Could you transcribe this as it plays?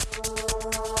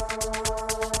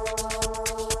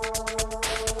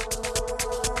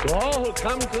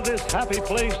come to this happy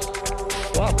place,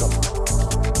 welcome.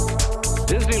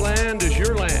 Disneyland is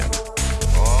your land.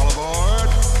 All aboard.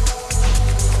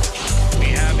 We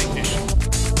have ignition.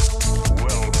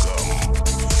 Welcome,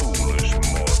 foolish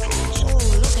mortals. Oh,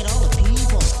 look at all the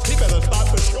people. He better start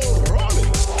the show rolling.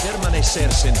 Permanecer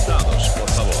sentados, por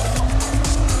favor.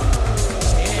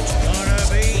 It's gonna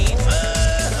be fun.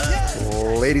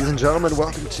 Ladies and gentlemen,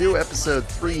 welcome to episode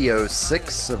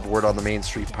 306 of Word on the Main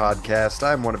Street podcast.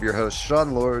 I'm one of your hosts,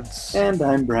 Sean Lords. And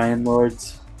I'm Brian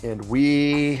Lords. And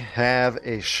we have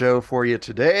a show for you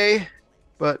today.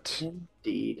 But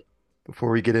Indeed.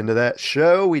 before we get into that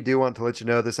show, we do want to let you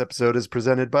know this episode is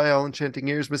presented by All Enchanting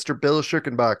Ears, Mr. Bill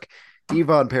Schirkenbach,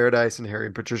 Yvonne Paradise, and Harry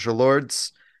and Patricia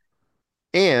Lords.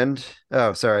 And,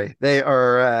 they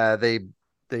are, they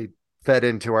fed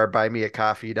into our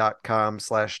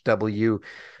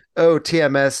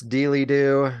buymeacoffee.com/WOTMS Dealy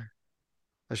Do.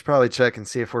 I should probably check and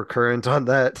see if we're current on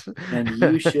that. And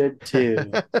you should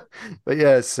too. But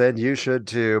yes, and you should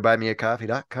too.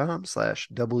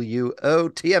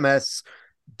 Buymeacoffee.com/WOTMS.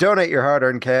 Donate your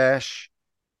hard-earned cash.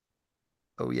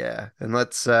 Oh yeah. And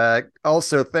let's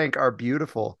also thank our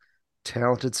beautiful,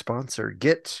 talented sponsor,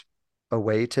 Get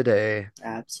Away Today.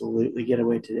 Absolutely.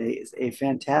 Getaway Today is a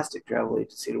fantastic travel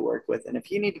agency to work with. And if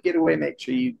you need to get away, make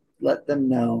sure you let them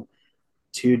know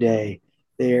today.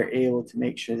 They are able to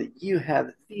make sure that you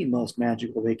have the most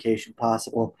magical vacation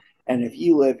possible. And if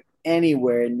you live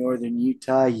anywhere in northern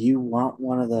Utah, you want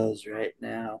one of those right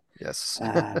now. Yes.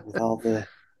 With all the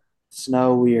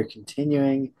snow we are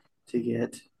continuing to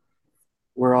get,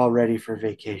 we're all ready for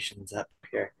vacations up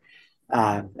here.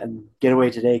 And Getaway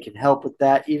Today can help with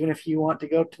that. Even if you want to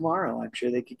go tomorrow, I'm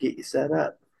sure they could get you set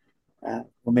up. Well,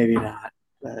 maybe not,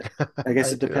 but I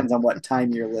guess it depends on what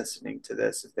time you're listening to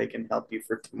this, if they can help you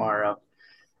for tomorrow.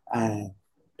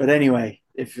 But anyway,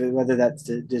 whether that's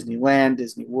to Disneyland,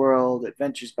 Disney World,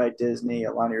 Adventures by Disney,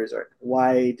 Alani Resort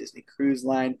Hawaii, Disney Cruise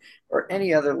Line, or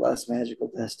any other less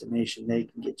magical destination, they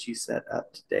can get you set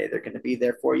up today. They're going to be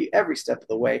there for you every step of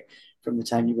the way from the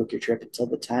time you book your trip until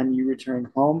the time you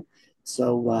return home.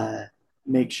 So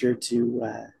make sure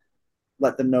to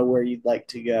let them know where you'd like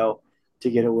to go to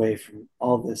get away from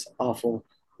all this awful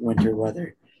winter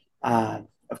weather.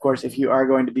 Of course, if you are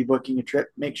going to be booking a trip,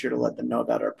 make sure to let them know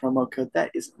about our promo code.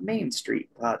 That is Main Street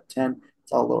Pod 10.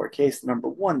 It's all lowercase, the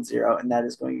number 10, and that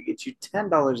is going to get you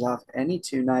 $10 off any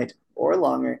 2-night or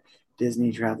longer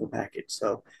Disney travel package.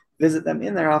 So visit them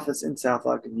in their office in South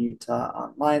Ogden, Utah,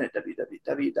 online at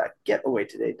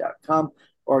www.getawaytoday.com,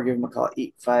 or give them a call,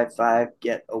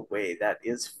 855-GET-AWAY. That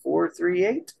is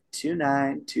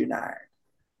 438-2929.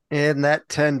 And that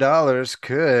 $10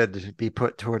 could be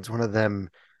put towards one of them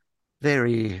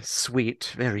very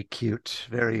sweet, very cute,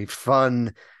 very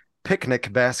fun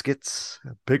picnic baskets.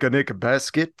 Picnic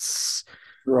baskets.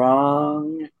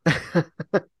 Wrong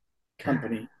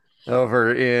company.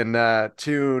 Over in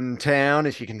Toontown,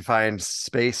 if you can find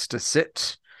space to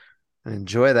sit and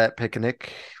enjoy that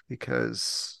picnic,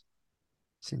 because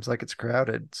it seems like it's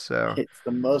crowded. So It's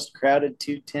the most crowded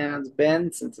Toontown's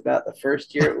been since about the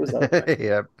first year it was open.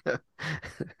 Yep.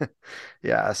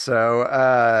 Yeah.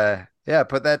 So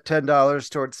put that $10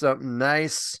 towards something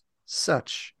nice,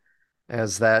 such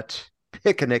as that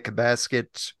picnic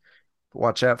basket.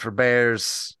 Watch out for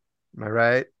bears. Am I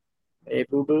right? Hey,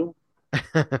 boo-boo.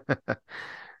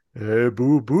 Hey,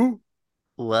 boo boo.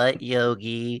 What,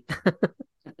 Yogi?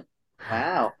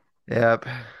 Wow. Yep.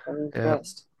 I'm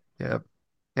impressed. Yep.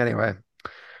 Anyway.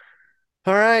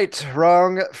 All right.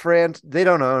 Wrong friend. They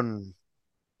don't own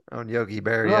Yogi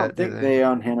Bear I yet. don't think they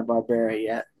own Hanna-Barbera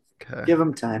yet. Okay. Give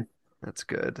them time. That's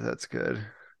good. That's good.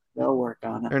 They'll work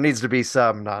on it. There needs to be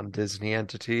some non-Disney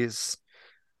entities.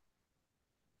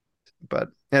 But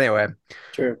anyway.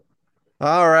 True.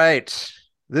 All right.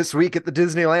 This week at the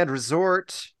Disneyland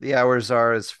Resort, the hours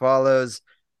are as follows.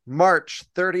 March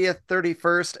 30th,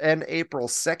 31st, and April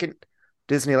 2nd.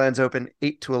 Disneyland's open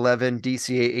 8 to 11,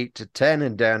 DCA 8 to 10,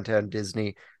 and Downtown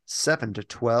Disney 7 to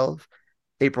 12.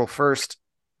 April 1st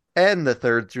and the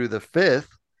 3rd through the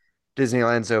 5th.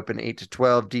 Disneyland's open 8 to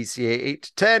 12, DCA 8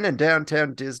 to 10, and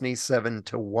Downtown Disney 7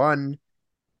 to 1.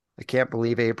 I can't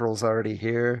believe April's already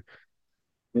here.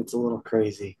 It's a little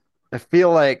crazy. I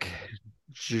feel like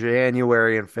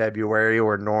January and February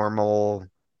were normal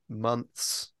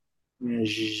months. Yeah,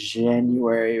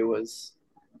 January was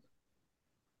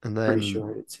And then pretty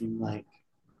short, it seemed like.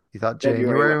 you thought February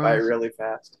January went by was? really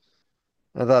fast.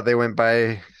 I thought they went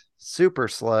by super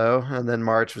slow, and then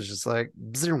March was just like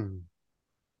zoom.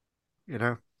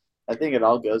 I think it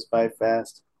all goes by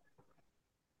fast.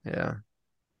 Yeah.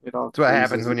 It all That's what cruises,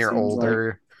 happens when it you're seems like.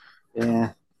 older.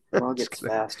 Yeah. It all Just gets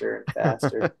kidding. faster and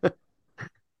faster.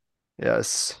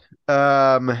 Yes.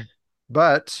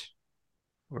 But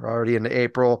we're already into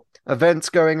April. Events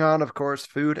going on, of course,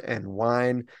 Food and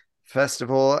Wine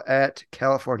Festival at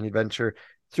California Adventure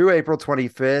through April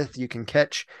 25th. You can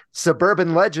catch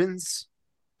Suburban Legends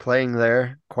playing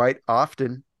there quite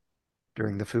often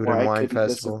during the Food and Why Wine couldn't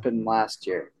this Festival. have been last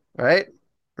year? Right?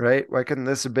 Right? Why couldn't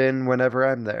this have been whenever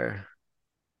I'm there?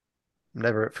 I'm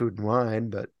never at Food and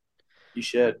Wine, You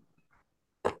should.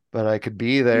 but I could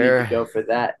be You need to there. go for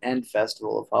that and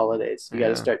Festival of Holidays. You got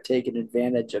to Yeah. start taking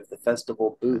advantage of the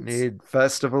festival I booths. need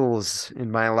festivals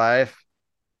in my life,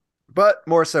 but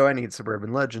more so, I need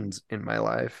Suburban Legends in my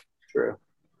life. True.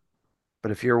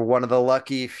 But if you're one of the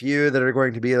lucky few that are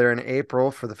going to be there in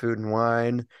April for the Food and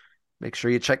Wine, make sure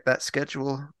you check that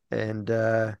schedule and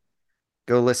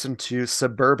go listen to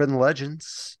Suburban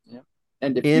Legends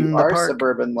And if in you the are park.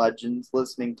 suburban legends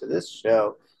listening to this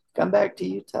show, come back to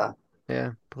Utah.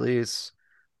 Yeah, please.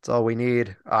 That's all we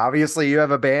need. Obviously, you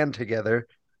have a band together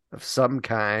of some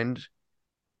kind.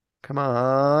 Come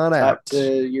on Talk out.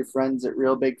 to your friends at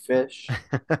Real Big Fish.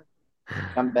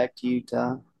 Come back to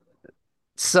Utah.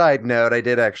 Side note, I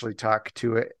did actually talk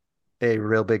to a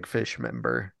Real Big Fish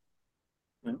member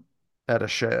Yeah. at a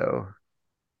show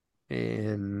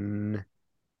in,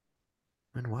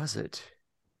 when was it?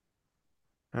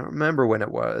 I don't remember when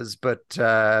it was, but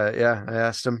yeah, I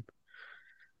asked him.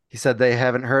 He said they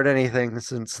haven't heard anything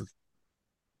since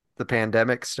the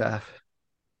pandemic stuff.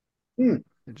 Hmm.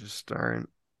 They just aren't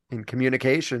in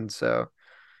communication, so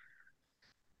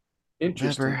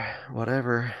Interesting.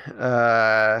 whatever.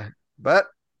 But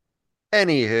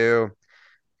anywho,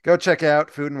 go check out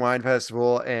Food and Wine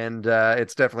Festival, and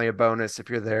it's definitely a bonus if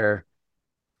you're there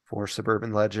for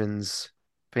Suburban Legends.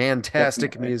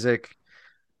 Fantastic Definitely. music.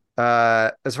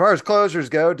 As far as closures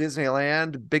go,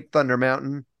 Disneyland Big Thunder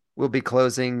Mountain will be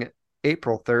closing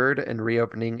April 3rd and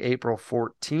reopening April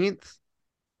 14th.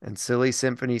 And Silly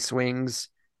Symphony Swings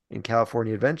in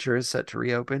California Adventure is set to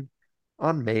reopen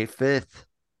on May 5th.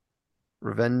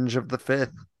 Revenge of the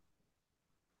Fifth.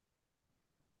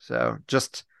 So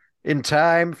just in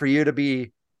time for you to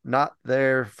be not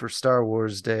there for Star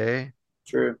Wars Day,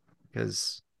 True.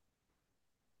 because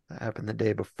that happened the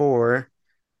day before.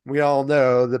 We all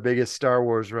know the biggest Star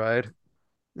Wars ride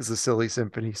is the Silly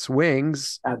Symphony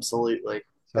Swings. Absolutely.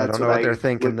 So I That's don't know what they're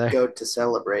thinking would there. go to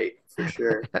celebrate for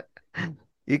sure.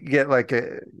 You could get like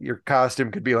your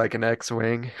costume could be like an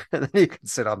X-wing, and then you can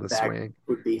sit on the That swing.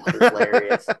 would be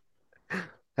hilarious.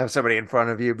 Have somebody in front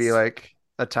of you be like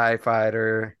a TIE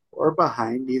fighter, Or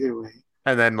behind, either way.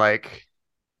 and then like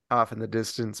off in the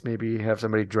distance, maybe have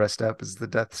somebody dressed up as the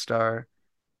Death Star.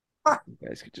 You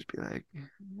guys could just be like,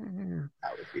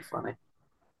 That would be funny.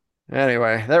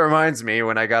 Anyway, that reminds me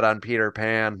when I got on Peter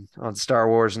Pan on Star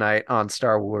Wars night on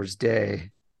Star Wars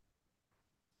Day,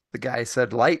 the guy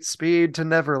said light speed to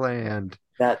Neverland.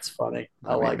 That's funny. I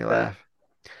That made like me that. laugh.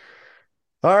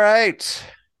 All right.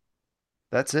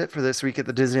 That's it for this week at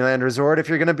the Disneyland Resort. If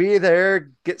you're going to be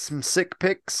there, get some sick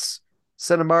pics,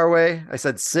 send them our way. I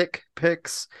said sick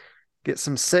pics. Get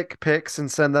some sick pics and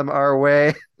send them our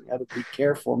way. Got to be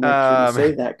careful. Make sure you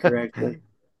say that correctly.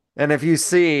 And if you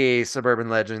see Suburban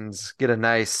Legends, get a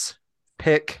nice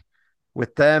pic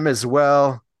with them as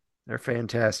well. They're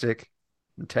fantastic.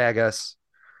 And tag us.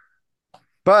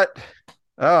 But,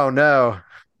 oh no.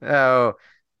 Oh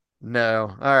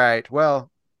no. All right.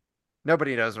 Well,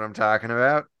 nobody knows what I'm talking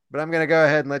about, but I'm going to go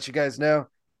ahead and let you guys know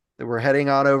that we're heading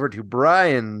on over to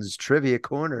Brian's Trivia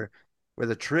Corner, where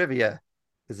the trivia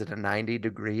is at a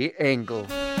 90-degree angle.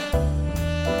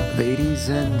 Ladies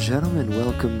and gentlemen,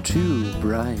 welcome to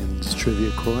Brian's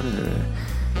Trivia Corner.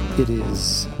 It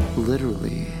is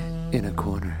literally in a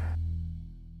corner.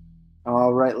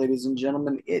 All right, ladies and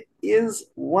gentlemen, it is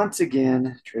once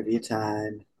again trivia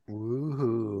time.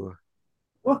 Woohoo.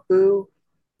 Woohoo!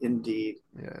 Indeed.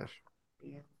 Yes.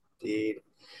 Indeed.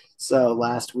 So,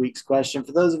 last week's question,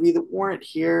 for those of you that weren't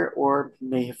here or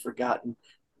may have forgotten,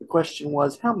 the question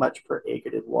was, how much per acre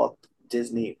did Walt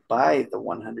Disney buy the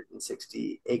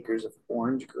 160 acres of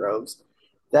orange groves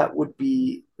that would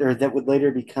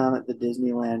later become at the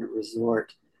Disneyland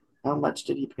Resort? How much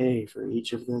did he pay for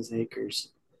each of those acres?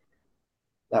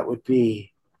 That would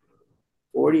be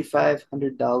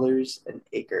 $4,500 an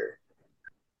acre.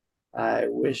 I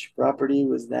wish property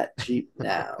was that cheap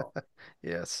now.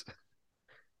 Yes.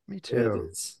 Me It too.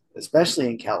 is, especially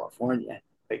in California.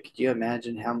 But could you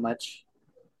imagine how much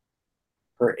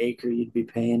per acre you'd be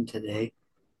paying today?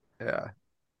 Yeah.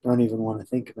 Don't even want to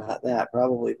think about that.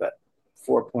 Probably about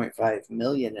 4.5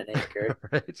 million an acre.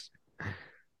 Right.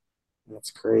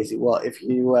 That's crazy. Well, if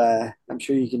you, I'm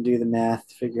sure you can do the math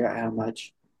to figure out how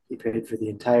much he paid for the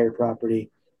entire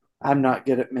property. I'm not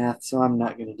good at math, so I'm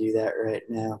not going to do that right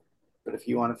now. But if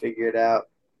you want to figure it out,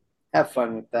 have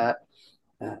fun with that.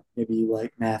 Maybe you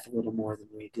like math a little more than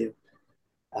we do.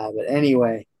 But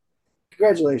anyway,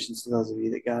 congratulations to those of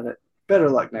you that got it. Better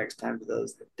luck next time to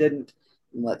those that didn't.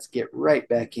 And let's get right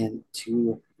back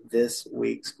into this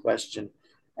week's question.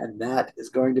 And that is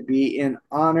going to be in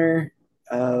honor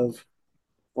of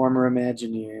former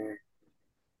Imagineer,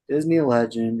 Disney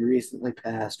legend, recently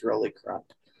passed Rolly Crump.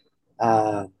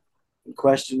 The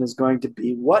question is going to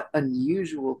be, what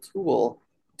unusual tool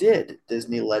did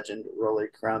Disney legend Rolly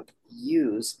Crump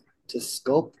use to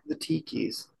sculpt the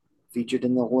tikis featured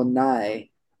in the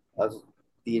lanai of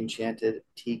the Enchanted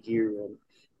Tiki Room?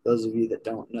 Those of you that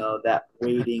don't know, that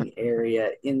waiting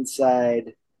area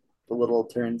inside the little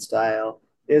turnstile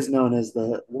is known as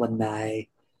the lanai.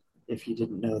 If you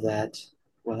didn't know that,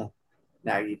 well,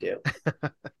 now you do.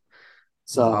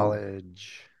 So,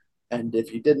 Knowledge. and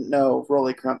if you didn't know,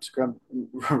 Rolly Crump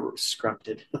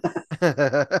scrumpted.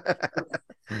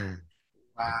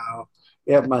 Wow,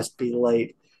 it must be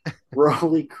late.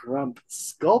 Rolly Crump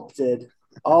sculpted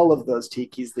all of those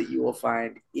tikis that you will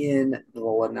find in the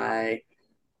lanai,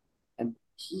 and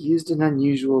he used an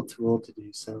unusual tool to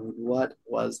do so. And what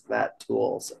was that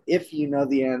tool? So if you know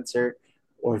the answer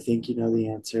or think you know the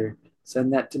answer,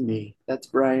 send that to me. That's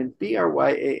Brian,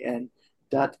 Bryan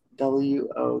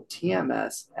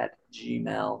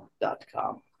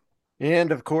 .wotms@gmail.com.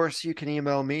 And of course, you can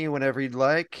email me whenever you'd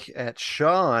like at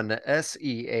Sean,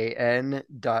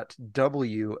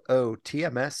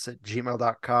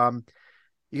 SEAN.WOTMS@gmail.com.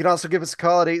 You can also give us a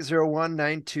call at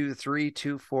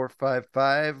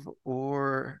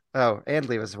 801-923-2455 and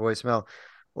leave us a voicemail.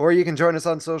 Or you can join us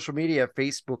on social media,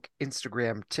 Facebook,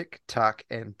 Instagram, TikTok,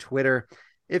 and Twitter.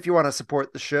 If you want to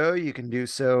support the show, you can do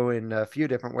so in a few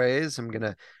different ways. I'm going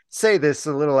to say this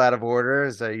a little out of order,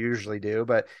 as I usually do,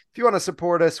 but if you want to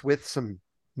support us with some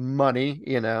money,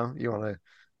 you want to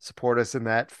support us in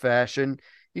that fashion,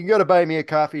 you can go to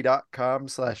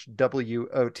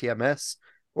buymeacoffee.com/WOTMS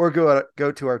or go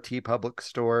to our TeePublic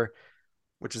store,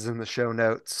 which is in the show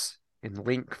notes in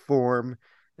link form,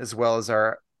 as well as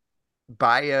our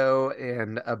bio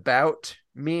and about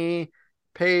me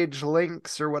page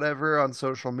links or whatever on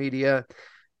social media.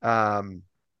 And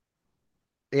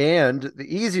the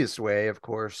easiest way, of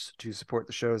course, to support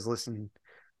the show is listen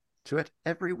to it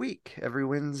every week, every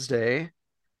Wednesday.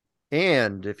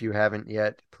 And if you haven't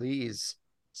yet, please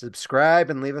subscribe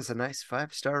and leave us a nice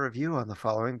 5-star review on the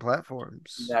following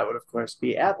platforms. That would, of course,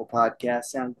 be Apple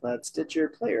Podcasts, SoundCloud, Stitcher,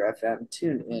 Player FM,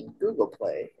 TuneIn, Google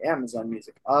Play, Amazon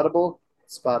Music, Audible,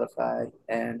 Spotify,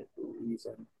 and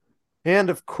Reason. And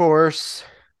of course,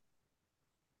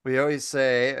 we always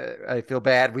say, I feel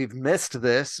bad we've missed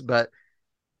this, but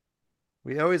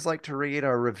we always like to read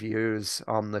our reviews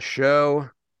on the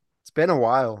show. It's been a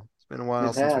while.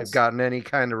 Since we've gotten any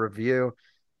kind of review.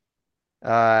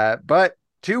 But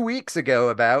 2 weeks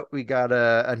ago we got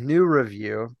a new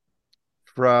review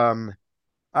from,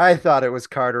 I thought it was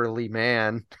Carter Lee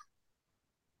Mann,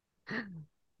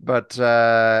 but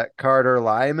Carter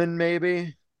Lyman,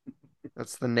 maybe.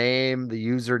 That's the name, the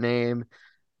username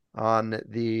on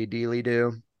the Dealy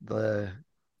Do, the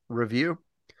review.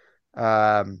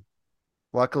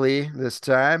 Luckily, this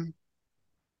time,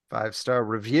 5-star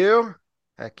review.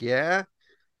 Heck yeah.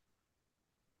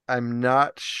 I'm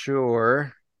not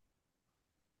sure.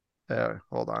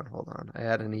 Hold on. I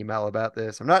had an email about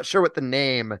this. I'm not sure what the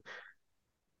name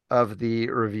of the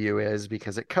review is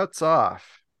because it cuts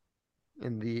off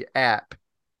in the app,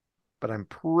 but I'm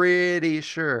pretty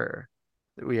sure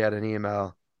that we had an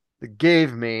email that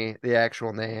gave me the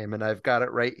actual name, and I've got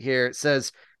it right here. It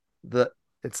says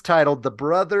it's titled "The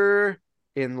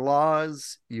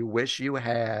Brother-in-Laws You Wish You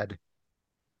Had."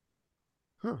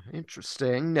 Huh,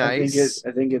 interesting. Nice.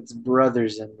 I think it's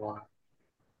brothers-in-law.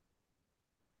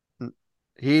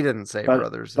 He didn't say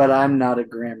brothers. But I'm not a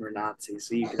grammar Nazi,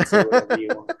 so you can say whatever you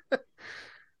want.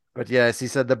 But yes, he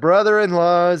said, "The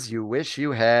brother-in-laws you wish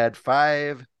you had,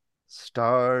 5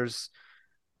 stars."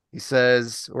 He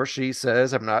says, or she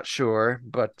says, I'm not sure,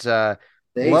 but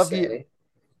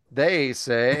They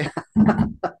say,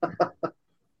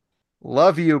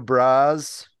 "Love you,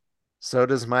 bras. So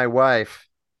does my wife.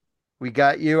 We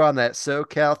got you on that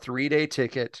SoCal 3-day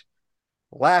ticket."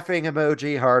 Laughing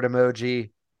emoji, heart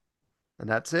emoji. And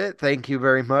that's it. Thank you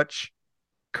very much,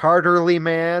 Carterly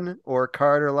Man or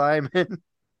Carter Lyman.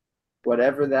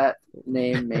 Whatever that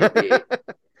name may be.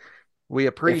 We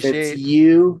appreciate if it's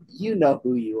you know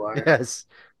who you are. Yes,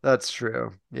 that's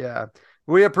true. Yeah.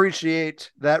 We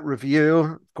appreciate that review.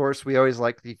 Of course, we always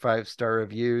like the 5-star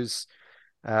reviews.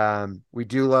 We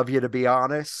do love you to be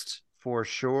honest, for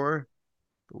sure.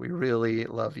 but we really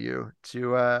love you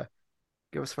to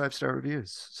give us 5-star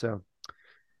reviews. So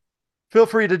feel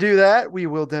free to do that. We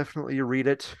will definitely read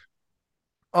it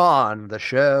on the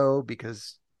show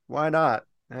because why not?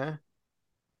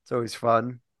 It's always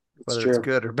fun, whether it's true.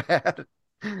 good or bad.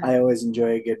 I always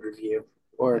enjoy a good review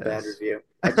or a bad Yes. review.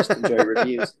 I just enjoy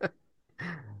reviews.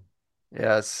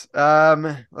 Yes.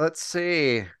 Let's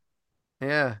see.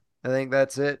 Yeah, I think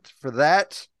that's it for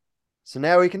that. So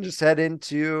now we can just head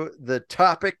into the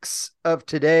topics of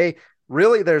today.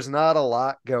 Really, there's not a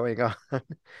lot going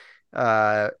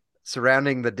on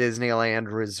surrounding the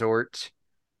Disneyland Resort.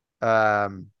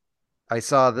 I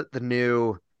saw that the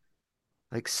new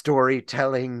like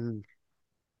storytelling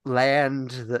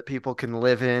land that people can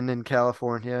live in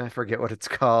California. I forget what it's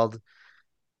called.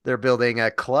 They're building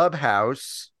a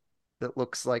clubhouse that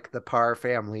looks like the Parr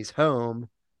family's home.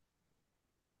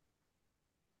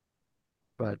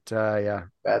 But yeah,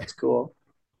 That's cool.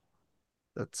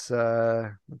 that's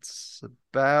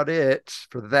about it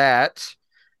for that.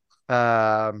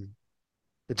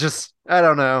 It just I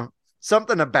don't know.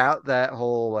 Something about that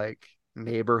whole like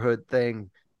neighborhood thing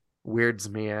weirds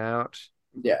me out.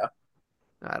 Yeah.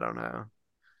 I don't know.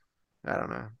 I don't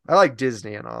know. I like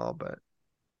Disney and all, but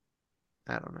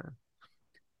I don't know.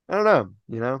 I don't know,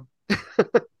 you know?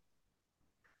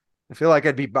 I feel like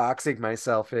I'd be boxing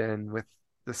myself in with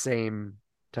the same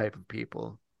type of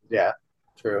people. Yeah.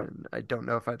 True. And I don't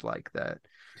know if I'd like that.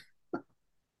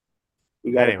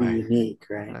 You got to Anyway. be unique,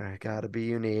 right? I gotta be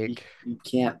You, unique. you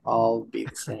can't all be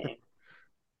the same.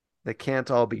 They can't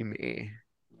all be me,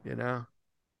 you know?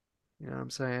 You know what I'm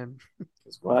saying?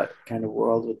 'Cause what kind of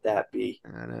world would that be?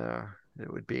 I know.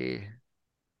 It would be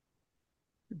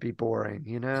it'd be boring,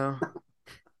 you know?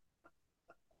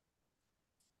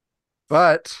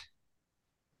 But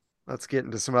let's get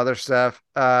into some other stuff.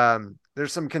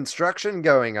 There's some construction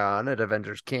going on at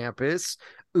Avengers Campus.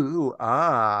 Ooh,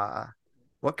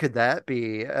 what could that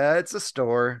be? It's a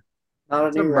store. Not a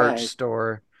It's a new merch ride.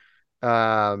 store.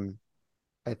 Um,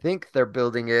 I think they're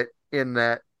building it in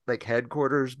that like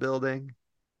headquarters building.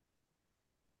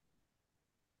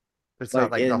 It's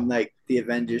not Like like in the like the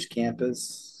Avengers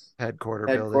campus headquarters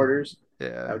building. headquarters.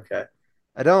 Yeah. Okay.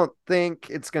 I don't think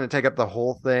it's going to take up the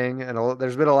whole thing. And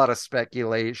there's been a lot of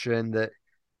speculation that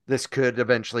this could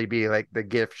eventually be like the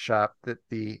gift shop that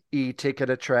the e-ticket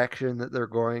attraction that they're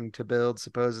going to build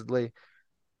supposedly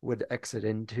would exit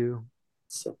into.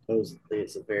 Supposedly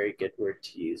is a very good word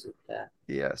to use with that.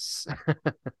 Yes.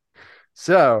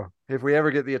 So if we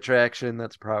ever get the attraction,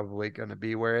 that's probably going to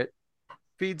be where it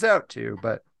feeds out to.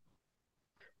 But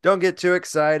don't get too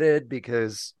excited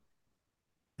because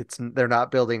they're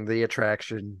not building the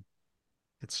attraction.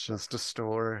 It's just a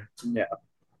store. Yeah.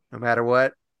 No matter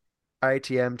what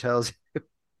ITM tells you,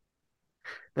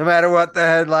 no matter what the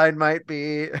headline might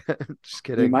be. Just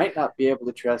You kidding. might not be able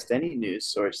to trust any news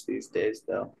source these days,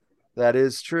 though. That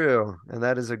is true. And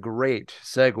that is a great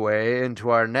segue into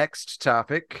our next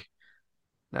topic.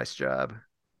 Nice job.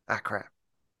 Crap.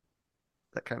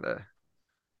 That kind of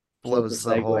blows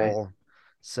the segue. whole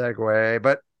segue.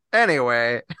 But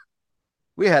anyway,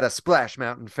 we had a Splash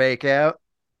Mountain fake out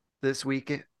this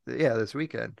weekend. Yeah, this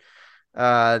weekend.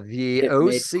 The It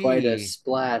made quite a OC.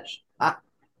 splash.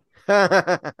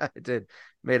 It did.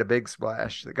 Made a big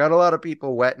splash. It got a lot of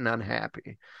people wet and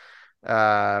unhappy.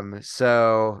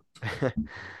 So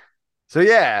so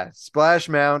yeah, Splash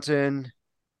Mountain.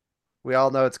 We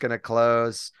all know it's gonna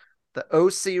close. The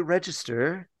OC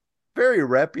Register, very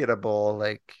reputable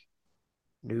like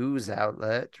news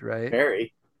outlet, right?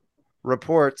 Very.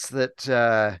 Reports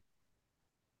that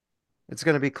it's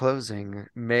gonna be closing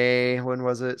May. When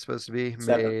was it supposed to be?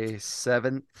 7th. May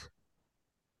 7th.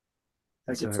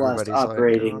 Like So its last everybody's like,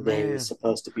 operating "Oh, day man." was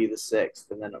supposed to be the 6th,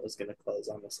 and then it was going to close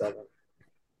on the 7th.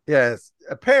 Yes,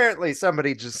 apparently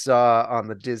somebody just saw on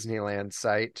the Disneyland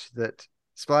site that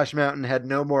Splash Mountain had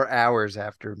no more hours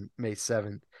after May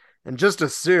 7th and just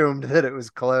assumed that it was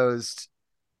closed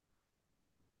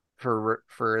for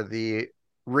the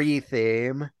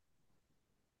re-theme.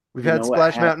 We've You had know what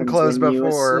Splash Mountain happens closed when you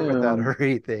before without a assume.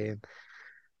 re-theme.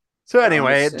 So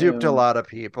anyway, it duped a assume. lot of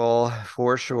people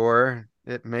for sure.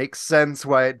 It makes sense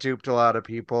why it duped a lot of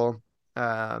people.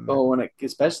 Oh,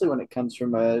 especially when it comes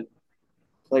from a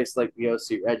place like the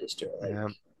OC Register, like Yeah.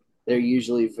 they're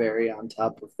usually very on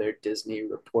top of their Disney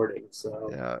reporting. So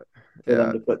Yeah. for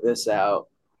them to put this out,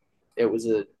 it was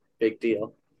a big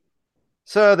deal.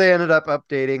 So they ended up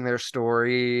updating their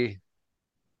story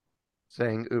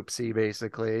saying oopsie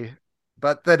basically,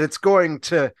 but that it's going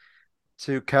to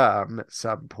come at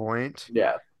some point.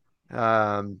 Yeah.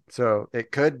 So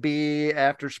it could be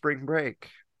after spring break,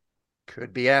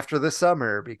 could be after the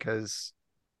summer because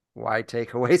why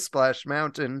take away Splash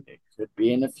Mountain It could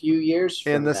be in a few years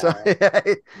in from the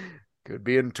now. could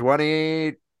be in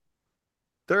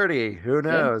 2030, who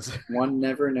knows? One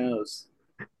never knows.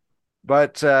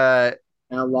 But How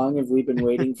long have we been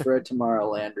waiting for a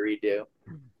Tomorrowland redo?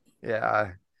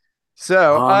 yeah.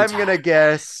 So Long I'm time. gonna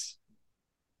guess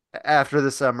after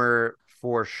the summer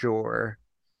for sure.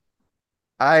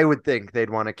 I would think they'd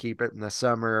want to keep it in the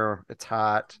summer. It's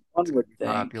hot, One would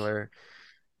think. popular,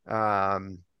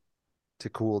 um, to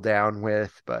cool down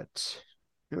with, but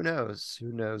who knows?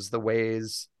 Who knows the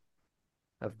ways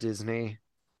of Disney?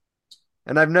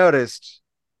 And I've noticed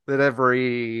that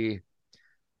every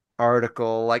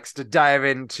article likes to dive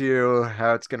into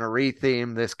how it's going to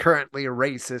retheme this currently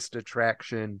racist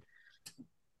attraction.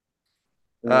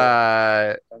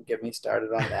 Don't get me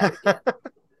started on that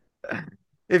again.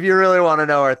 If you really want to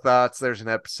know our thoughts, there's an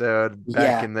episode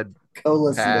back Yeah. in the Go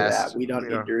listen to past. that. We don't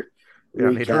need to. We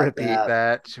don't need to recap repeat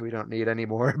that. We don't need any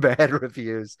more bad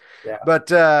reviews. Yeah. But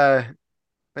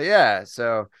yeah,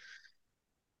 so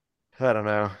I don't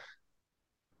know.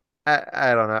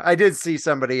 I don't know. I did see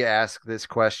somebody ask this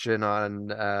question on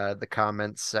the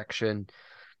comments section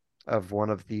of one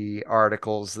of the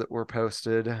articles that were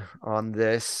posted on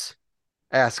this,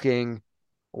 asking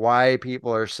why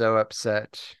people are so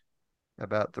upset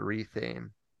about the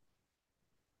retheme.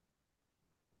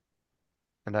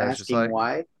 And I was just Asking like,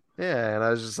 why? yeah, and I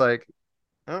was just like,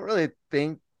 I don't really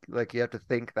think like you have to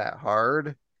think that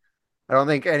hard. I don't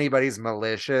think anybody's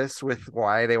malicious with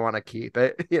why they want to keep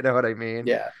it. You know what I mean?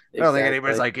 Yeah. I don't think exactly.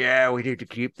 anybody's like, yeah, we need to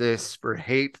keep this for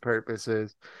hate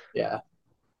purposes. Yeah.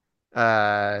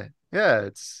 Yeah,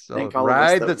 it's I a think all of us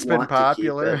ride that that's been want to keep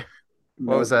popular. it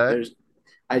What know was that? There's.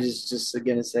 I just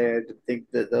gonna say I think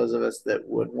that those of us that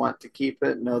would want to keep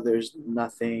it know there's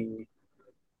nothing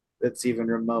that's even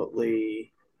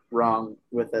remotely wrong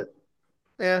with it,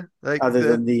 Yeah, like other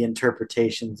than the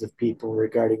interpretations of people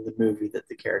regarding the movie that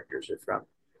the characters are from.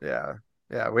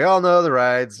 yeah, we all know the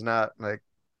ride's not like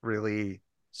really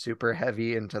super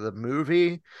heavy into the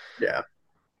movie, Yeah.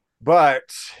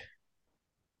 but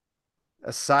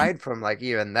aside from like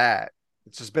even that,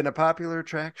 it's just been a popular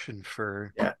attraction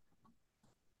for Yeah.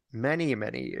 many,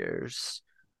 many years.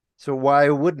 So why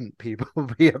wouldn't people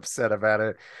be upset about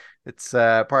it? It's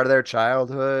part of their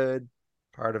childhood,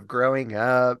 part of growing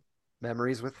up,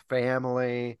 memories with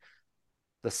family,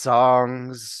 the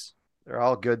songs. They're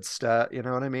all good stuff. You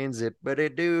know what I mean?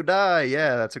 Zippity doo die.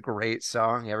 Yeah, that's a great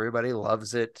song. Everybody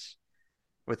loves it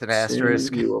with an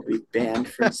asterisk. Soon you will be banned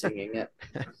from singing it.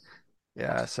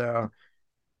 Yeah, so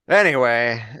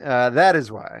anyway, that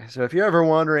is why. So if you're ever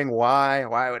wondering why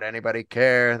would anybody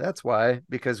care? That's why.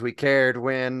 Because we cared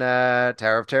when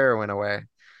Tower of Terror went away.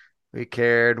 We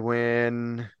cared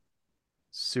when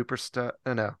Superstar.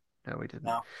 No, we didn't.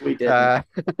 No, we didn't.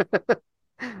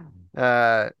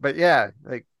 But yeah,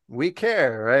 like we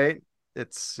care, right?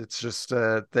 It's just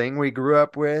a thing we grew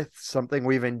up with, something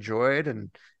we've enjoyed, and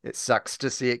it sucks to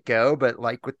see it go. But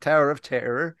like with Tower of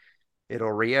Terror,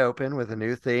 it'll reopen with a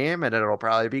new theme, and it'll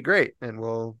probably be great, and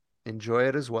we'll enjoy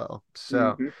it as well.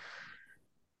 So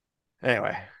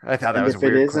anyway, I thought that And was a if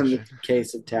it weird is in question. the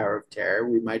case of Tower of Terror,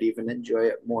 we might even enjoy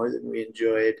it more than we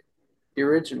enjoyed the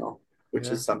original, which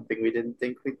Yeah. is something we didn't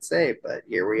think we'd say, but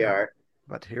here we are.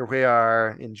 But here we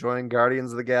are enjoying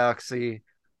Guardians of the Galaxy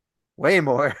way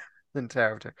more than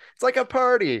Tower of Terror. It's like a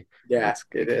party. Yeah,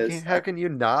 it is. How can you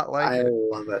not like I it?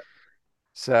 love it.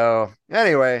 So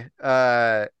anyway,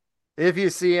 if you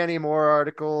see any more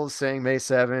articles saying May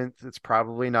 7th, it's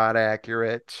probably not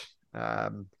accurate.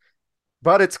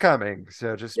 But it's coming,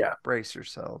 so just Yeah. brace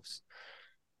yourselves.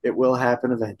 It will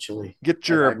happen eventually. Get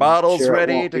your And I'm bottles sure it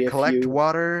ready won't be to a collect few-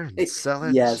 water and sell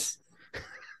it. Yes.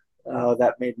 Oh,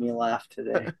 that made me laugh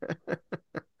today.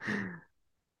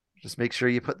 Just make sure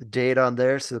you put the date on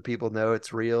there so that people know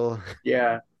it's real.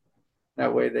 Yeah.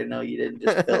 That way they know you didn't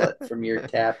just fill it from your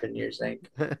tap in your sink.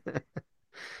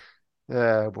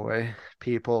 Oh boy,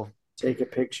 people. Take a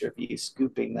picture of you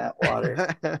scooping that water.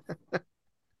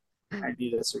 I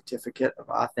need a certificate of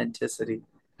authenticity.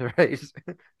 Right,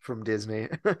 from Disney.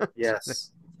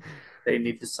 Yes. They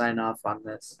need to sign off on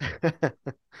this.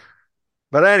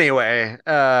 But anyway,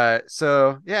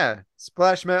 so yeah,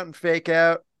 Splash Mountain fake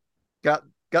out got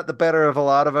the better of a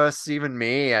lot of us, even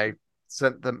me. I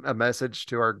sent them a message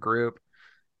to our group.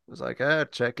 I was like,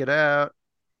 check it out.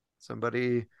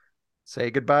 Somebody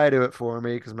say goodbye to it for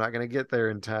me because I'm not gonna get there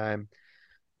in time.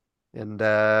 And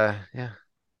yeah,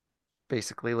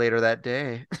 basically later that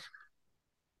day,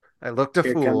 I looked a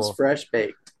Here fool. comes fresh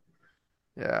baked.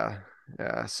 Yeah.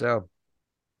 So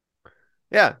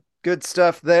yeah, good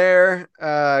stuff there.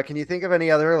 Can you think of any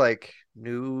other like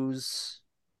news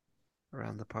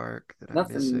around the park that I'm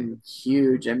missing? Nothing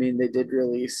huge. I mean, they did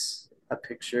release a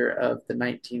picture of the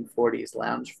 1940s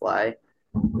Loungefly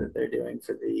that they're doing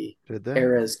for the Did they?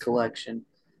 Eras collection.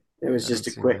 It was I haven't just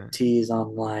a seen quick that. tease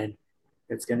online.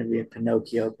 It's going to be a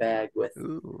Pinocchio bag with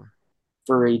Ooh.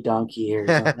 furry donkey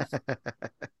ears on it.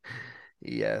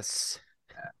 Yes,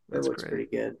 It that's looks great. pretty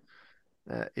good.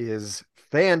 That is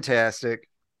fantastic.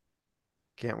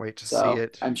 Can't wait to see So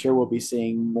it. I'm sure we'll be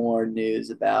seeing more news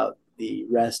about the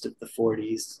rest of the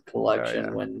 40s Oh collection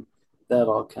yeah. when that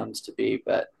all comes to be.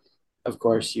 But of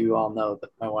course, you all know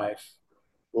that my wife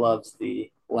loves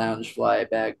the Loungefly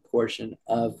bag portion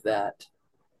of that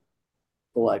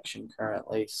collection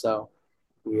currently. So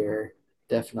we're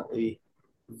definitely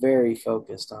very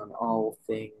focused on all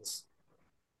things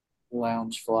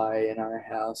Loungefly in our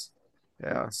house.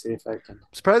 Let Yeah. me see if I can.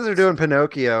 I'm surprised they're doing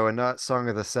Pinocchio and not Song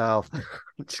of the South.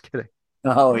 Just kidding.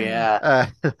 Oh yeah, Uh,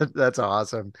 that's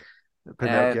awesome. The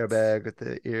Pinocchio it's bag with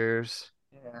the ears.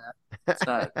 yeah, it's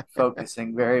not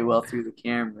focusing very well through the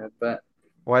camera, but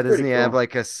Why it's doesn't pretty he have cool.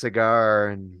 like a cigar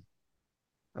and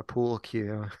a pool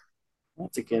cue?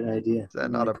 That's a good idea. Is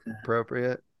that I not like that.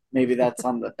 appropriate? Maybe that's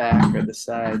on the back or the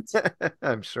sides.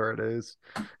 I'm sure it is.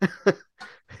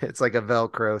 It's like a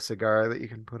Velcro cigar that you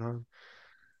can put on.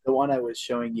 The one I was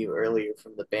showing you earlier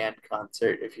from the band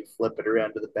concert, if you flip it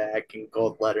around to the back in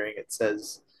gold lettering, it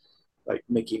says like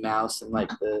Mickey Mouse and like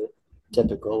the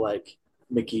typical like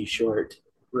Mickey short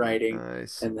writing,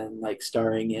 Nice. and then like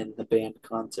starring in the band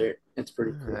concert. It's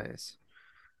pretty cool. Nice.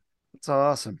 That's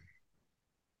awesome.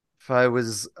 If I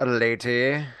was a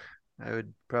lady, I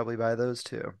would probably buy those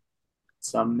too.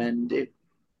 Some men do.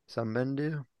 Some men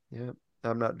do. Yep.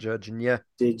 I'm not judging you.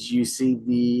 Did you see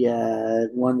the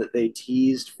one that they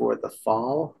teased for the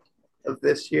fall of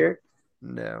this year?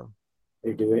 No.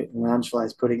 They're doing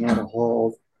Loungefly's putting out a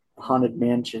whole haunted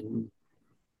mansion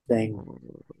thing.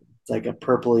 It's like a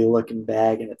purpley looking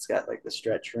bag, and it's got like the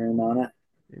stretch room on it.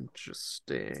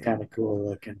 It's kind Interesting. of cool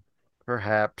looking.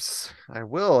 Perhaps I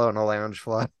will own a lounge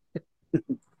fly.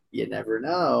 You never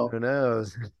know. Who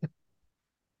knows?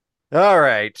 All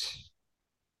right.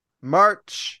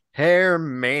 March Hair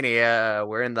Mania.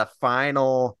 We're in the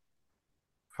final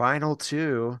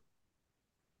two.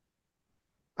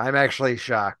 I'm actually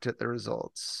shocked at the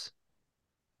results,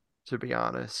 to be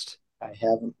honest. I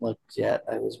haven't looked yet.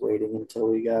 I was waiting until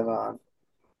we got on.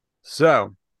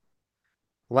 So,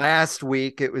 last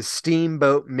week it was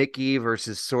Steamboat Mickey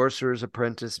versus Sorcerer's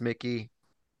Apprentice Mickey.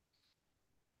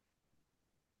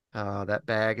 Oh, that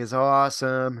bag is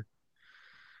awesome.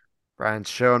 Brian's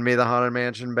showing me the Haunted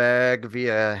Mansion bag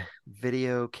via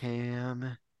video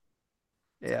cam.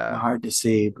 Yeah, Hard to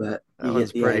see, but that you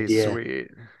one's get the pretty idea. sweet.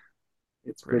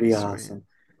 It's Pretty pretty sweet. awesome.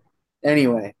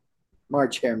 Anyway,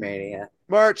 March Hair Mania.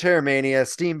 March Hare Mania,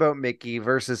 Steamboat Mickey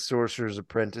versus Sorcerer's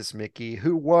Apprentice Mickey.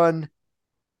 Who won?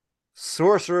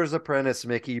 Sorcerer's Apprentice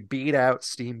Mickey beat out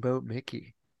Steamboat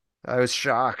Mickey. I was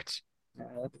shocked.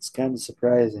 That's kind of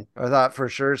surprising. I thought for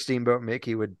sure Steamboat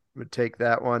Mickey would take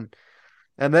that one.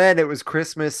 And then it was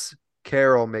Christmas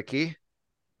Carol Mickey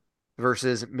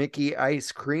versus Mickey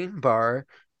Ice Cream Bar.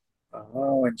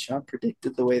 Oh, and Sean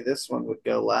predicted the way this one would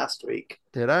go last week.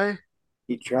 Did I?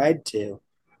 He tried to.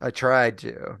 I tried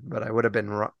to, but I would have been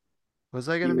wrong. Was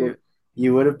I gonna You be? would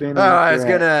you would have been Oh,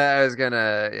 incorrect.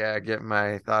 yeah, get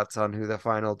my thoughts on who the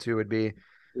final two would be.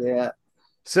 Yeah.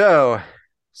 So,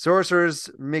 Sorcerer's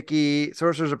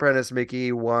Apprentice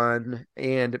Mickey won,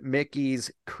 and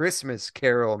Mickey's Christmas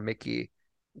Carol Mickey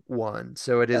won.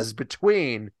 So it Yep. is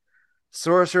between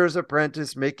Sorcerer's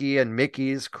Apprentice Mickey and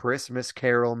Mickey's Christmas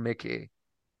Carol Mickey.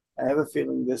 I have a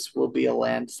feeling this will be a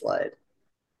landslide.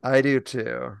 I do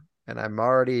too. And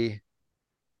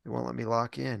it won't let me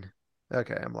lock in.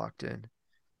 Okay, I'm locked in.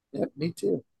 Yep, me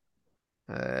too.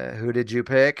 Who did you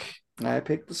pick? I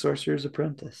picked the Sorcerer's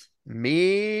Apprentice.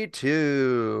 Me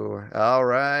too. All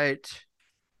right.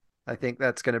 I think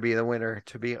that's going to be the winner,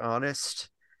 to be honest.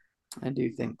 I do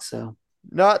think so.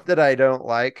 Not that I don't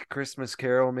like Christmas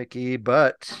Carol Mickey,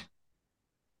 but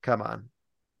come on.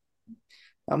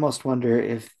 I almost wonder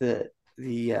if the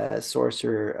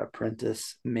Sorcerer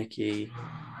Apprentice Mickey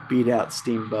beat out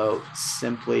Steamboat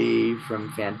simply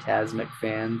from Phantasmic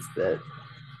fans that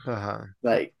Uh-huh.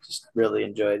 like just really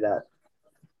enjoy that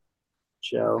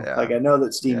show. Like Yeah. I know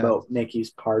that Yeah. Steamboat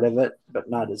Mickey's part of it, but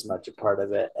not as much a part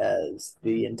of it as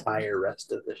the entire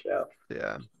rest of the show.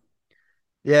 Yeah.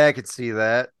 Yeah, I could see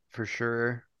that for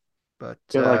sure. But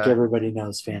I feel like everybody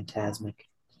knows Phantasmic.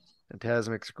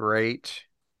 Phantasmic's great.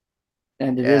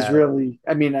 And it is Yeah. really,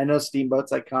 I mean, I know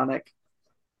Steamboat's iconic,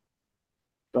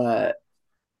 but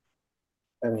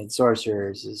I mean,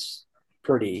 Sorcerers is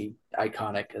pretty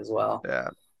iconic as well. Yeah.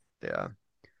 Yeah.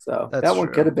 So That's that one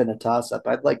true. could have been a toss up.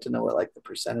 I'd like to know what like the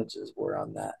percentages were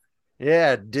on that.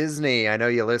 Yeah, Disney, I know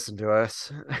you listen to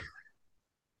us.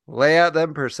 Lay out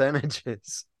them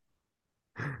percentages.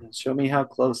 Show me how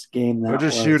close game Or that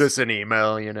just was. shoot us an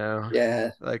email,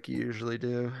 Yeah. like you usually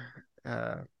do.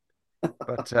 Uh,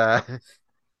 but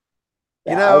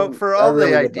Yeah, for I all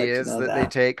the really would like to ideas know that they that.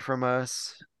 take from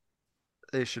us,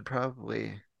 they should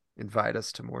probably invite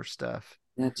us to more stuff.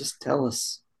 Yeah, just tell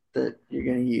us that you're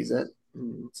going to use it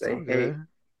and It's all say, hey, good.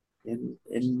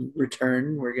 in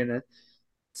return, we're going to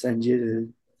send you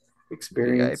to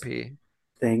experience VIP,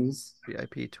 things.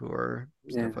 VIP tour,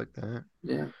 Yeah, stuff like that.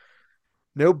 yeah.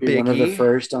 No Be one of the biggie.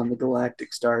 first on the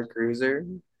Galactic Star Cruiser,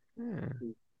 Yeah,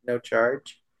 no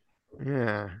charge.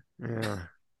 yeah, yeah.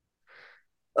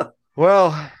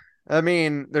 Well, I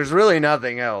mean, there's really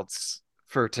nothing else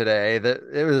for today. That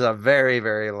it was a very,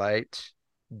 very light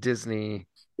Disney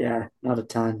Yeah, not a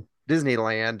ton.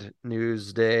 Disneyland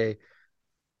news day.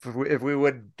 If we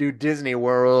would do Disney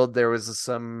World, there was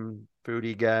some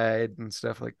foodie guide and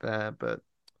stuff like that, but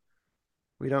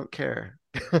we don't care.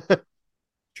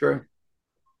 True.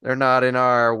 They're not in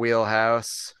our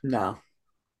wheelhouse No,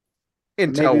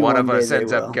 until maybe one one of day us they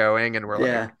ends up will. going and we're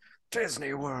Yeah, like,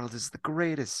 Disney World is the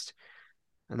greatest.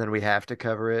 And then we have to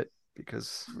cover it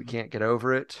because we can't get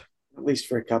over it. at least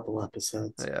for a couple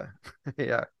episodes. Yeah.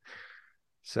 Yeah.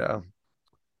 So,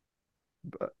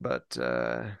 but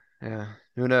yeah,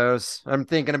 who knows? I'm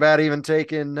thinking about even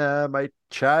taking my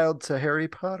child to Harry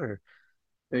Potter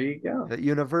There you go. at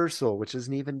Universal, which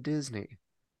isn't even Disney.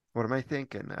 What am I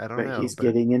thinking? I don't But know, he's but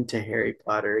getting into Harry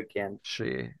Potter again.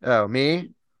 oh, me?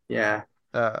 Yeah,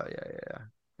 Oh, yeah, yeah,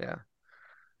 yeah.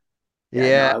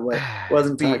 No, yeah. I Yeah.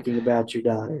 wasn't talking about your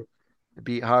daughter.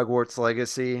 Beat Hogwarts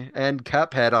Legacy and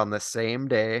Cuphead on the same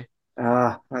day.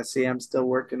 I see. I'm still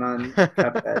working on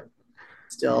Cuphead.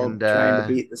 Still And trying to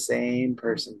beat the same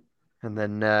person. and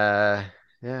then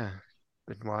yeah,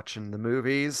 been watching the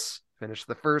movies. Finished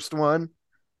the first one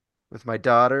with my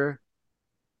daughter.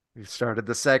 We started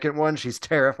the second one. She's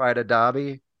terrified of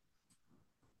Dobby.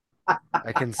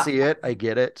 I can see it. I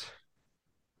get it.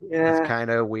 It's Yeah, kind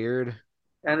of weird.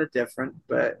 kind of different,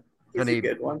 but And he's a he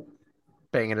good one.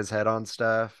 banging his head on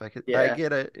stuff. I Yeah.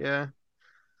 get it. Yeah.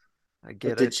 I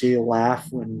But get did it. she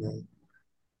laugh when the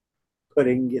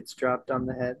pudding gets dropped on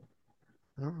the head?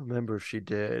 I don't remember if she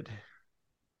did,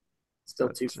 Still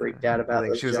but too freaked out I about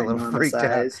think those she was a little ginormous freaked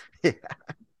out. eyes. Yeah.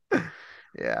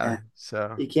 Yeah. Yeah.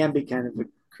 So He can be kind of a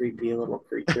creepy little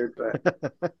creature, but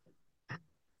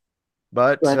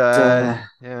but but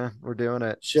yeah, we're doing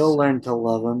it. she'll learn to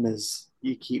love him as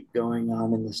you keep going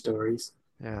on in the stories.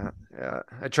 Yeah, yeah.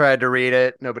 I tried to read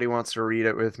it. Nobody wants to read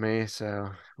it with me,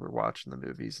 so we're watching the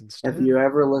movies Have instead. you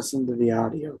ever listened to the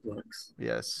audiobooks?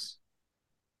 Yes.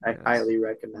 I Yes. highly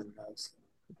recommend those.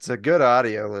 It's a good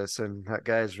audio listen. That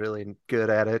guy's really good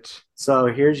at it. So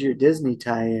here's your Disney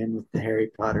tie-in with the Harry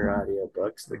Potter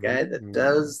audiobooks. The guy that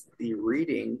does the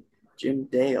reading, Jim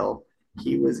Dale,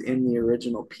 he was in the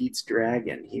original Pete's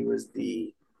Dragon. He was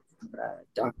the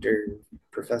doctor,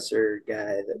 professor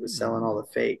guy that was selling all the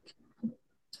fake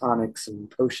tonics and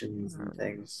potions and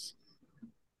things,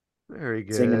 Very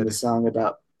singing the good. song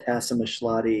about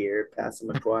Passamaquoddy or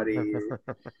Passamaquoddy.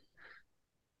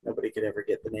 Nobody could ever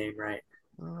get the name right.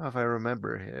 I don't know if I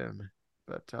remember him,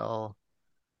 but I'll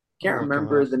Can't look him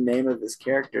remember up. the name of his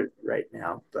character right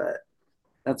now, but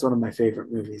that's one of my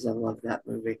favorite movies. I love that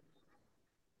movie.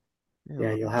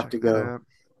 Yeah, I'll you'll have check to that go out.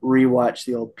 rewatch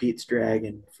the old Pete's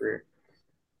Dragon for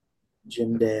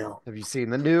Jim Dale. Have you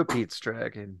seen the new Pete's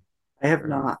Dragon? I have Or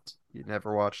not. you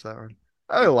never watched that one?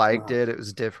 I liked Wow. it. It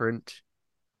was different.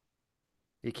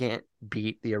 You can't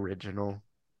beat the original.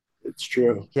 It's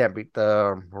You true. can't beat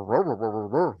the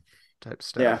type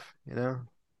Yeah, stuff,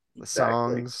 The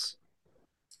exactly. songs.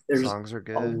 There's Songs are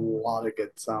a good. lot of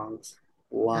good songs.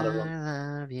 A lot of them.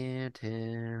 I love you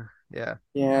too. Yeah,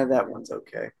 Yeah, that one's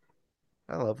okay.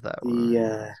 I love that The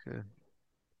one. It's good.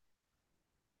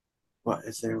 what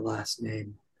is their last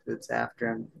name? That's after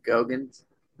him. Gogans.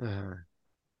 Uh,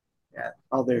 Yeah,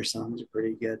 all their songs are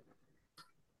pretty good.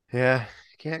 yeah,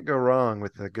 you can't go wrong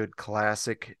with a good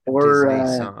classic Or Disney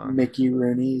song. Mickey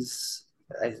Rooney's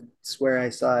 "I Swear I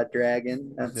Saw a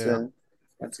Dragon." Yeah.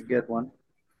 That's a good one.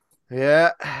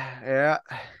 Yeah, yeah.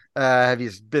 Have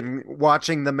you been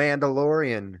watching The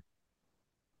Mandalorian?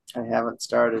 I haven't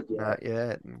started yet. Not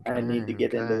yet. I need to Okay,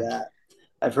 get into okay. that.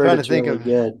 I've heard Trying to it's think really of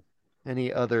good.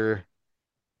 any other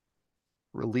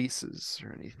releases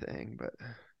or anything, but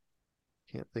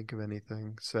can't think of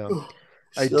anything. So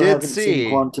I Still did haven't seen see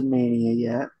Quantumania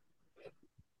yet.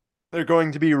 they're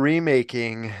going to be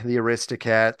remaking the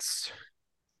Aristocats.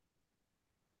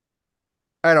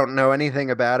 I don't know anything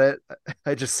about it.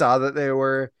 I just saw that they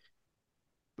were.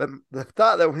 But the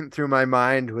thought that went through my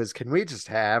mind was, can we just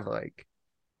have like,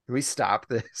 can we stop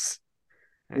this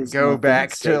and There's go nothing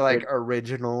back to like sacred.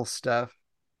 original stuff?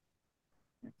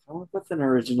 Come up with an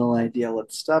original idea.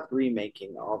 Let's stop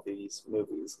remaking all these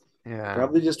movies. Yeah,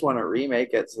 Probably just want to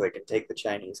remake it so they can take the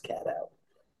Chinese cat out.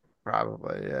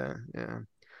 probably. Yeah, yeah.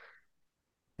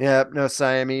 Yep, no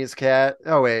Siamese cat.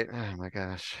 Oh wait, oh my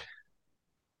gosh,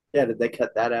 Yeah, did they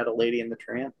cut that out of Lady and the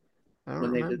Tramp I don't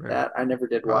when they did remember. that? I never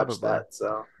did watch Probably. that,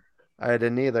 so I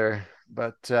didn't either.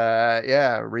 But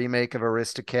yeah, remake of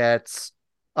Aristocats.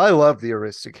 I love the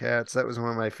Aristocats. That was one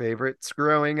of my favorites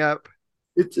growing up.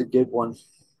 it's a good one.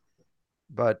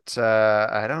 But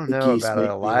I don't The know geese about a make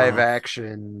me live laugh.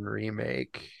 action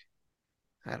remake.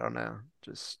 I don't know.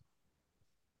 Just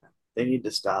They need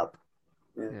to stop.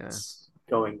 yeah, It's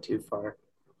going too far.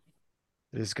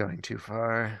 it is going too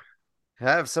far.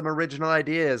 Have some original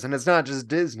ideas, and it's not just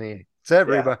Disney. It's Yeah,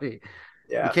 everybody.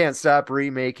 You yeah. can't stop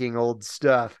remaking old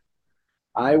stuff.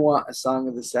 I want a Song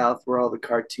of the South where all the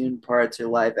cartoon parts are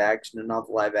live action and all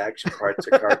the live action parts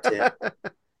are cartoon.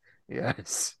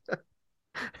 Yes.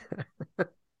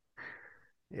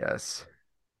 Yes.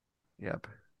 Yep.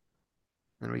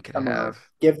 Then we could Come on, have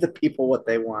give the people what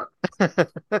they want.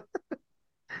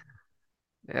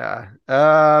 yeah.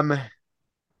 I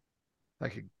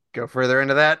could go further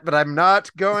into that, but I'm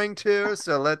not going to.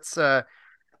 So let's go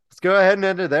ahead and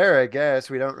end it there, I guess.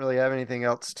 We don't really have anything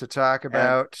else to talk And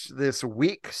about this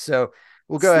week. So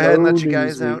we'll go ahead and slow let you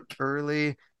news guy out week.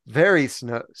 early. Very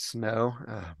snow. Oh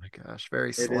my gosh,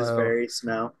 very It is slow. very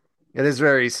snow. It is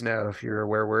very snow if you're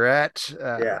where we're at.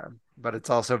 Yeah. But it's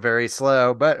also very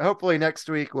slow. But hopefully next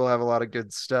week we'll have a lot of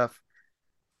good stuff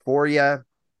for you.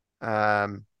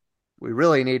 We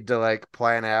really need to like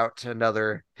plan out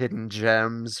another hidden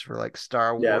gems for like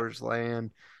Star Yeah. Wars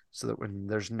land so that when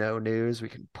there's no news we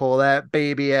can pull that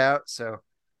baby out. So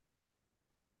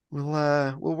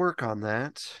we'll work on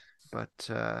that. But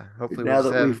hopefully Now we'll that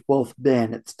just have we've both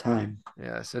been, it's time.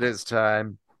 yes, it is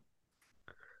time.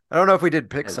 I don't know if we did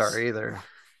Pixar As either.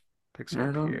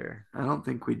 Pixar Pier. I don't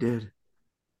think we did.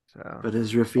 So But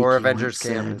as or Rafiki Avengers once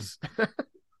said, Campus.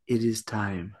 it is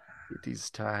time. It is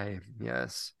time.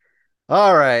 Yes.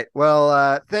 All right.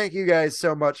 Well, thank you guys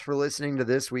so much for listening to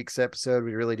this week's episode.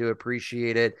 We really do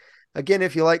appreciate it. Again,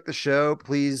 if you like the show,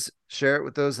 please share it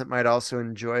with those that might also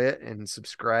enjoy it and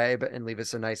subscribe and leave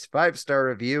us a nice 5-star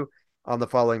review on the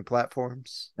following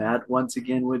platforms. That once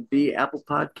again would be Apple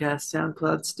Podcasts,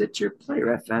 SoundCloud, Stitcher, Player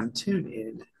FM,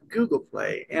 TuneIn, Google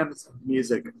Play, Amazon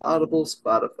Music, Audible,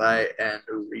 Spotify, and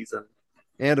Reason.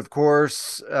 And of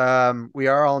course, we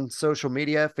are on social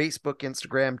media, Facebook,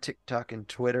 Instagram, TikTok, and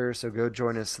Twitter. So go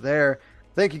join us there.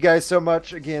 Thank you guys so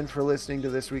much again for listening to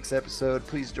this week's episode.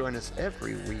 Please join us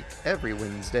every week, every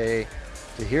Wednesday,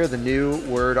 to hear the new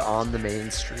word on the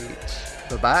main street.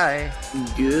 Bye-bye.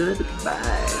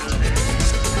 Goodbye.